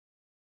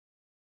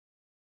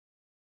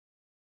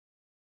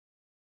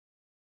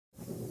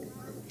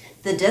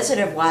The desert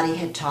of Wadi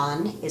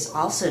Al-Hitan is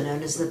also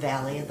known as the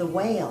Valley of the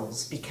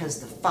Whales because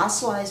the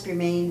fossilized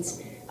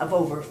remains of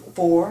over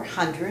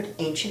 400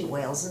 ancient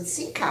whales and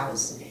sea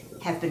cows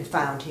have been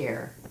found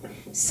here.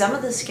 Some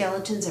of the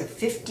skeletons are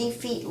 50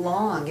 feet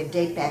long and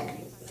date back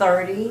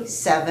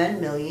 37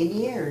 million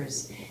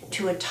years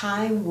to a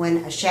time when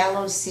a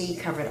shallow sea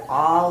covered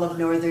all of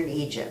northern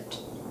Egypt.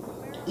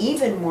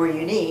 Even more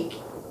unique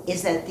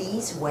is that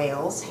these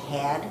whales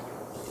had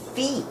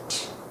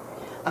feet.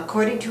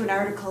 According to an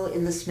article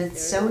in the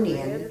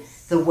Smithsonian,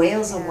 the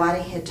whales of Wadi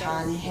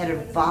Al-Hitan had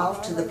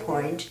evolved to the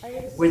point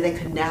where they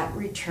could not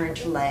return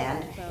to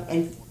land,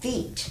 and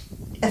feet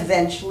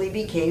eventually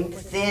became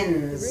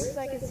fins.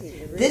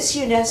 This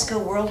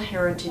UNESCO World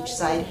Heritage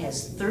Site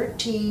has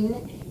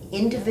 13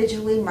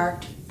 individually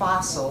marked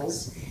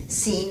fossils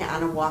seen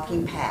on a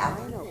walking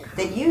path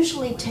that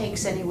usually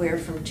takes anywhere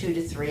from 2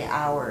 to 3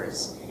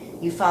 hours.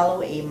 You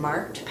follow a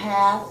marked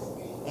path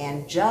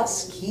and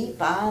just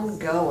keep on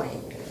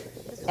going.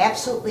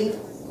 Absolutely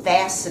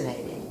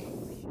fascinating.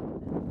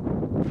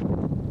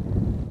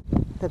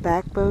 The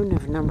backbone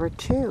of number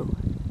 2.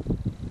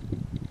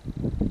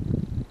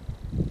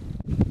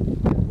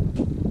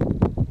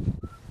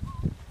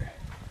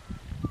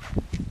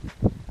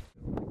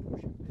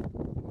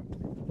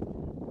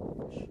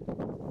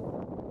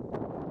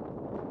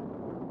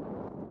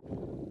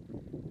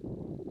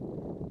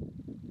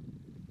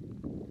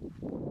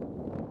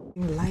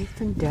 Life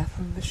and death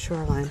on the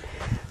shoreline.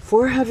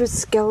 400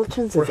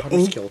 skeletons of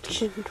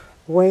ancient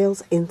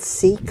whales and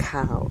sea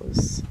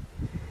cows.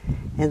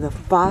 And the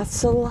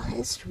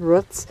fossilized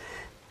roots.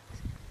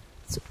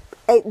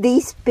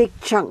 These big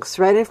chunks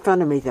right in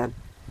front of me then.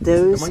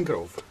 Those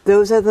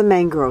are the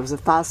mangroves, the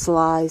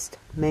fossilized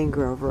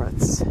mangrove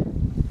roots.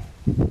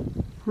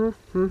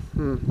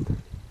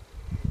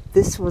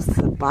 This was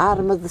the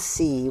bottom of the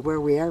sea where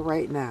we are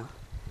right now.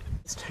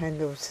 This time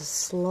there was a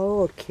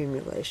slow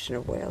accumulation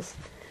of whales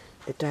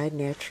that died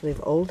naturally of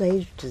old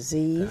age,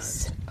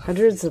 disease,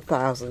 hundreds of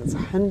thousands.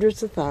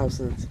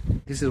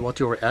 This is what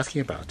you were asking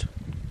about?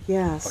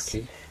 Yes.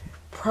 Okay.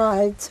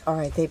 Prides, all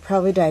right, they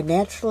probably died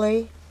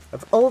naturally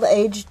of old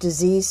age,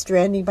 disease,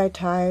 stranding by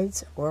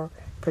tides, or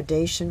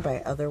predation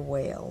by other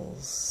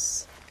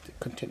whales.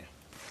 Continue.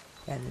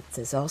 And it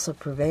says also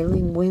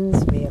prevailing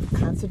winds may have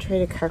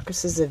concentrated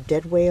carcasses of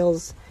dead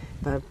whales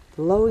by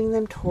blowing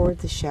them toward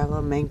the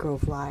shallow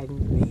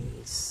mangrove-lined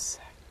bays.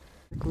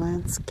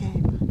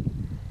 Landscape.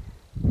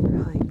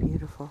 Really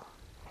beautiful.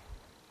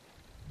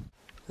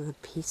 The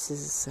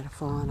pieces that have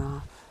fallen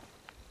off.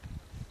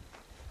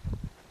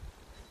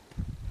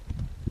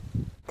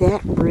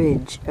 That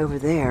ridge over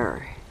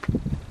there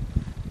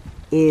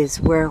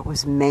is where it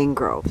was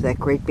mangrove, that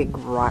great big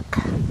rock,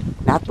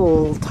 not the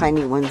little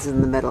tiny ones in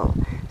the middle.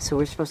 So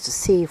we're supposed to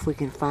see if we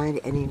can find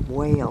any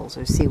whales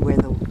or see where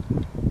the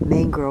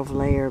mangrove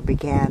layer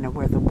began or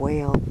where the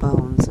whale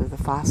bones or the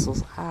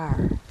fossils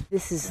are.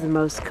 This is the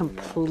most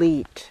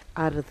complete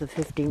out of the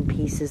 15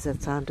 pieces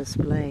that's on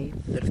display.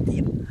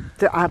 13.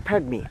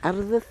 Pardon me, out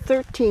of the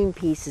 13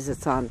 pieces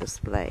that's on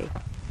display.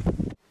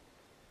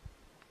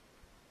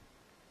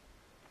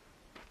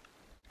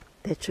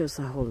 That shows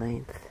the whole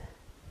length.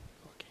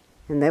 Okay.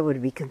 And that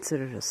would be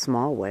considered a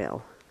small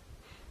whale.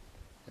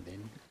 And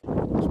then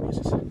those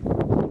pieces.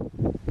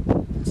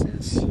 It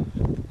says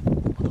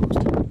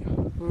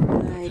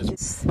Right.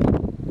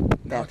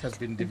 That has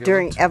been developed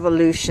during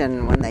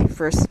evolution, when they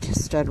first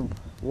started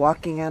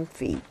walking on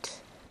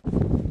feet.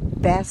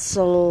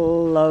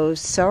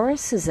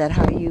 Basilosaurus, is that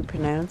how you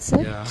pronounce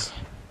it? Yeah.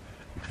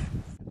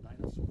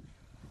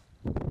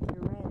 You're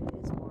right, it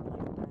is more like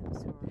a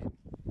dinosaur.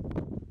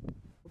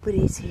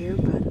 Nobody's here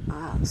but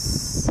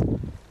us.